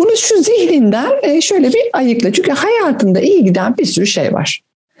 Bunu şu zihninden şöyle bir ayıkla. Çünkü hayatında iyi giden bir sürü şey var.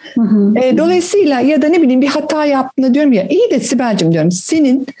 Dolayısıyla ya da ne bileyim bir hata yaptığında diyorum ya iyi de Sibel'cim diyorum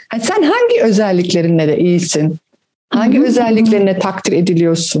senin sen hangi özelliklerinle de iyisin? Hangi özelliklerine takdir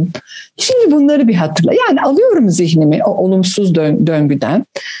ediliyorsun? Şimdi bunları bir hatırla. Yani alıyorum zihnimi o olumsuz döngüden.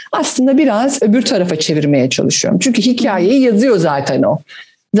 Aslında biraz öbür tarafa çevirmeye çalışıyorum. Çünkü hikayeyi yazıyor zaten o.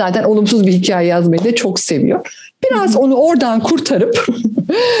 Zaten olumsuz bir hikaye yazmayı da çok seviyor. Biraz onu oradan kurtarıp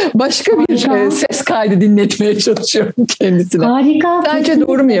başka bir ses kaydı dinletmeye çalışıyorum kendisine. Harika. Bence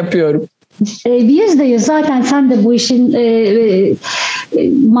doğru mu yapıyorum? %100 zaten sen de bu işin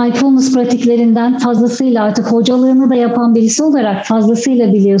mindfulness pratiklerinden fazlasıyla artık hocalığını da yapan birisi olarak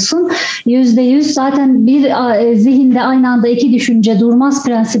fazlasıyla biliyorsun. %100 zaten bir zihinde aynı anda iki düşünce durmaz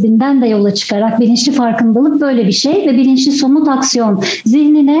prensibinden de yola çıkarak bilinçli farkındalık böyle bir şey ve bilinçli somut aksiyon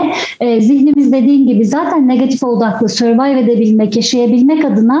zihnimiz dediğin gibi zaten negatif odaklı survive edebilmek, yaşayabilmek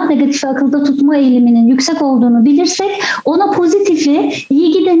adına negatifi akılda tutma eğiliminin yüksek olduğunu bilirsek ona pozitifi,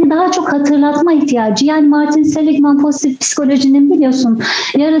 iyi gideni daha çok hatırlatma ihtiyacı. Yani Martin Seligman pozitif psikolojinin biliyorsun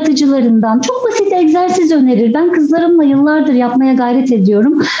yaratıcılarından çok basit egzersiz önerir. Ben kızlarımla yıllardır yapmaya gayret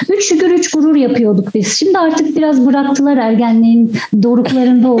ediyorum. 3 şükür 3 gurur yapıyorduk biz. Şimdi artık biraz bıraktılar ergenliğin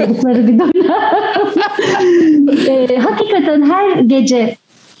doruklarında oldukları bir dönem. Hakikaten her gece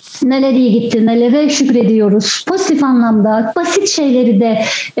neler iyi gitti, nelere şükrediyoruz. Pozitif anlamda basit şeyleri de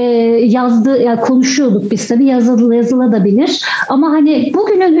konuşuyorduk biz tabii yazılabilir. Ama hani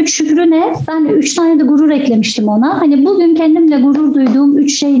bugünün 3 şükrü ne? Ben 3 tane de gurur eklemiştim ona. Hani bugün kendimle gurur duyduğum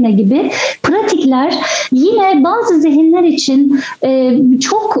 3 şey ne gibi? Pratikler yine bazı zihinler için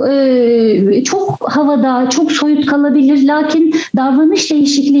çok havada, çok soyut kalabilir. Lakin davranış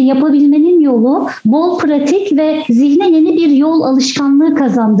değişikliği yapabilmenin yolu bol pratik ve zihne yeni bir yol alışkanlığı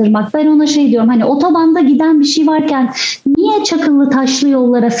kazandırmak. Ben ona şey diyorum hani otobanda giden bir şey varken niye çakıllı taşlı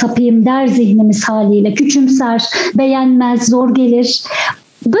yollara sapayım der zihnimiz haliyle. Küçümser, beğenmez, zor gelir.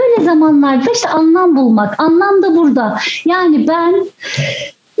 Böyle zamanlarda işte anlam bulmak. Anlam da burada. Yani ben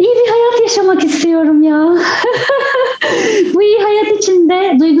iyi bir hayat yaşamak istiyorum ya. Bu iyi hayat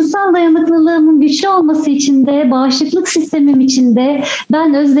içinde duygusal dayanıklılığımın güçlü olması için de bağışıklık sistemim için de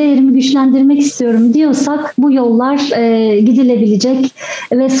ben özdeğerimi güçlendirmek istiyorum diyorsak bu yollar gidilebilecek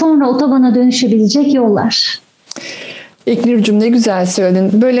ve sonra otobana dönüşebilecek yollar. İlknur'cum ne güzel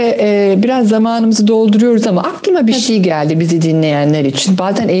söyledin. Böyle biraz zamanımızı dolduruyoruz ama aklıma bir şey geldi bizi dinleyenler için.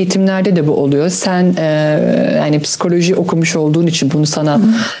 Bazen eğitimlerde de bu oluyor. Sen yani psikoloji okumuş olduğun için bunu sana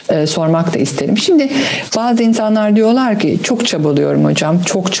sormak da isterim. Şimdi bazı insanlar diyorlar ki çok çabalıyorum hocam,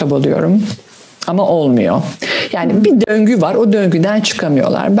 çok çabalıyorum. Ama olmuyor. Yani bir döngü var, o döngüden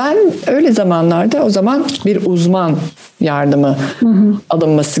çıkamıyorlar. Ben öyle zamanlarda o zaman bir uzman yardımı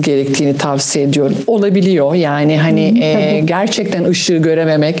alınması gerektiğini tavsiye ediyorum. Olabiliyor yani hani gerçekten ışığı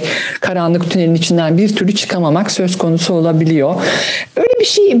görememek, karanlık tünelin içinden bir türlü çıkamamak söz konusu olabiliyor. Öyle bir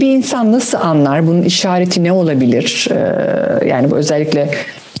şey bir insan nasıl anlar? Bunun işareti ne olabilir? Yani bu özellikle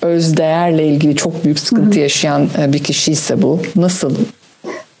özdeğerle ilgili çok büyük sıkıntı yaşayan bir kişiyse bu nasıl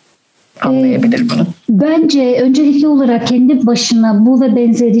anlayabilir bunu? Bence öncelikli olarak kendi başına bu ve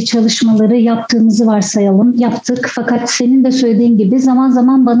benzeri çalışmaları yaptığımızı varsayalım. Yaptık fakat senin de söylediğin gibi zaman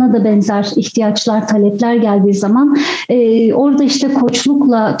zaman bana da benzer ihtiyaçlar, talepler geldiği zaman orada işte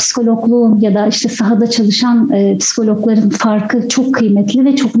koçlukla psikologluğun ya da işte sahada çalışan psikologların farkı çok kıymetli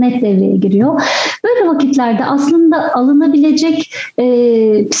ve çok net devreye giriyor. Böyle vakitlerde aslında alınabilecek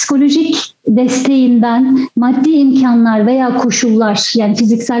psikolojik desteğinden maddi imkanlar veya koşullar, yani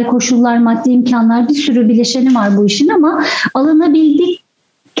fiziksel koşullar, maddi imkanlar, bir sürü bileşeni var bu işin ama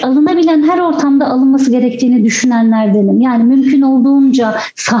alınabilen her ortamda alınması gerektiğini düşünenlerdenim. Yani mümkün olduğunca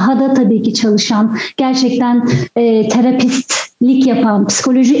sahada tabii ki çalışan, gerçekten terapistlik yapan,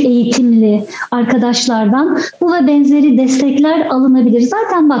 psikoloji eğitimli arkadaşlardan bu ve benzeri destekler alınabilir.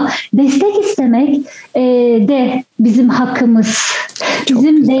 Zaten bak, destek istemek de bizim hakkımız.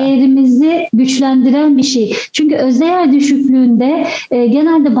 Bizim değerimizi güçlendiren bir şey. Çünkü özdeğer düşüklüğünde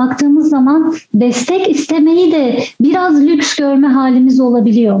genelde baktığımız zaman destek istemeyi de biraz lüks görme halimiz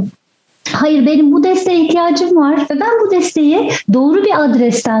olabiliyor. Hayır, benim bu desteğe ihtiyacım var ve ben bu desteği doğru bir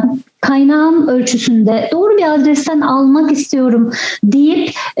adresten, kaynağım ölçüsünde doğru bir adresten almak istiyorum deyip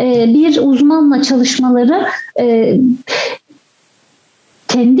bir uzmanla çalışmaları,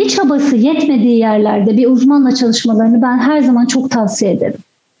 kendi çabası yetmediği yerlerde bir uzmanla çalışmalarını ben her zaman çok tavsiye ederim.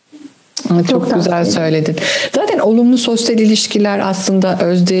 Çok güzel söyledin. Zaten olumlu sosyal ilişkiler aslında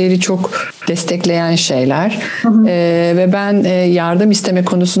özdeğeri çok destekleyen şeyler. Ve ben yardım isteme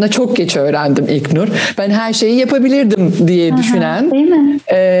konusunda çok geç öğrendim İlknur. Ben her şeyi yapabilirdim diye düşünen değil mi?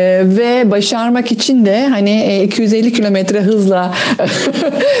 Ve başarmak için de hani 250 kilometre hızla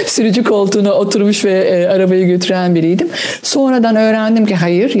sürücü koltuğuna oturmuş ve arabayı götüren biriydim. Sonradan öğrendim ki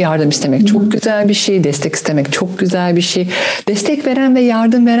hayır, yardım istemek çok güzel bir şey, destek istemek çok güzel bir şey. Destek veren ve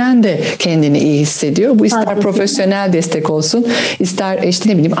yardım veren de kendini iyi hissediyor. Bu ister profesyonel destek olsun, ister işte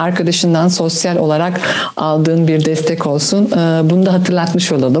ne bileyim arkadaşından sosyal olarak aldığın bir destek olsun. Bunu da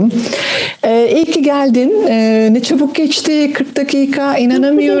hatırlatmış olalım. İyi ki geldin. Ne çabuk geçti 40 dakika.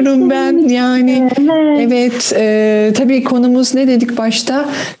 İnanamıyorum ben. Yani evet. Tabii konumuz ne dedik başta?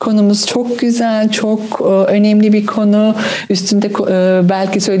 Konumuz çok güzel, çok önemli bir konu. Üstünde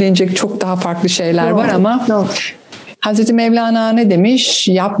belki söylenecek çok daha farklı şeyler var ama Hazreti Mevlana ne demiş?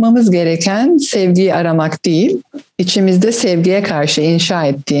 Yapmamız gereken sevgiyi aramak değil, içimizde sevgiye karşı inşa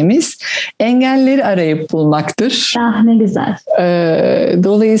ettiğimiz engelleri arayıp bulmaktır. Ah, ne güzel.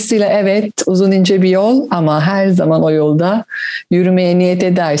 Dolayısıyla evet, uzun ince bir yol ama her zaman o yolda yürümeye niyet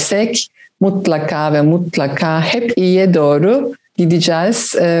edersek mutlaka ve mutlaka hep iyiye doğru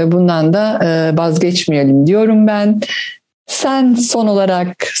gideceğiz. Bundan da vazgeçmeyelim diyorum ben. Sen son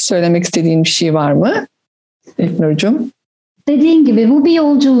olarak söylemek istediğin bir şey var mı İlknur'cum? Dediğin gibi bu bir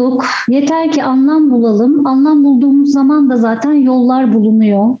yolculuk. Yeter ki anlam bulalım. Anlam bulduğumuz zaman da zaten yollar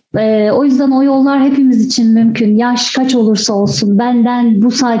bulunuyor. O yüzden o yollar hepimiz için mümkün. Yaş kaç olursa olsun, benden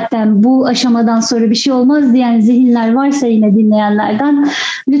bu saatten, bu aşamadan sonra bir şey olmaz diyen zihinler varsa yine dinleyenlerden,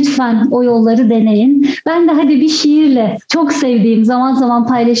 lütfen o yolları deneyin. Ben de hadi bir şiirle, çok sevdiğim, zaman zaman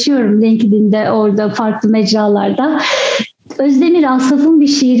paylaşıyorum LinkedIn'de, orada farklı mecralarda. Özdemir Asaf'ın bir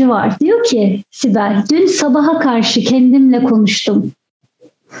şiiri var. Diyor ki Sibel, dün sabaha karşı kendimle konuştum.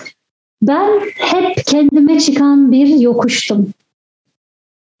 Ben hep kendime çıkan bir yokuştum.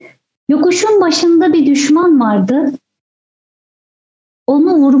 Yokuşun başında bir düşman vardı.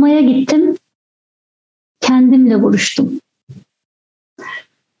 Onu vurmaya gittim. Kendimle vuruştum.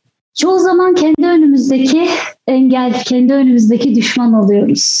 Çoğu zaman kendi önümüzdeki engel, kendi önümüzdeki düşman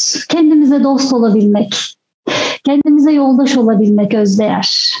oluyoruz. Kendimize dost olabilmek, kendimize yoldaş olabilmek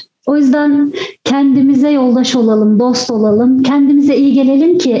özdeğer. O yüzden kendimize yoldaş olalım, dost olalım. Kendimize iyi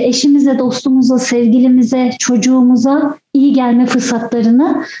gelelim ki eşimize, dostumuza, sevgilimize, çocuğumuza iyi gelme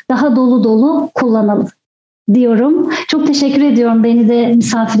fırsatlarını daha dolu dolu kullanalım diyorum. Çok teşekkür ediyorum beni de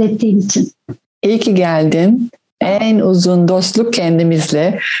misafir ettiğin için. İyi ki geldin. En uzun dostluk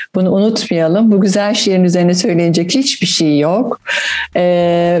kendimizle. Bunu unutmayalım. Bu güzel şiirin üzerine söylenecek hiçbir şey yok.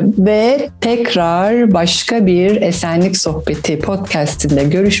 Ve tekrar başka bir Esenlik Sohbeti podcastinde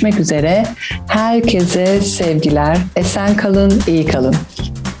görüşmek üzere. Herkese sevgiler. Esen kalın, iyi kalın.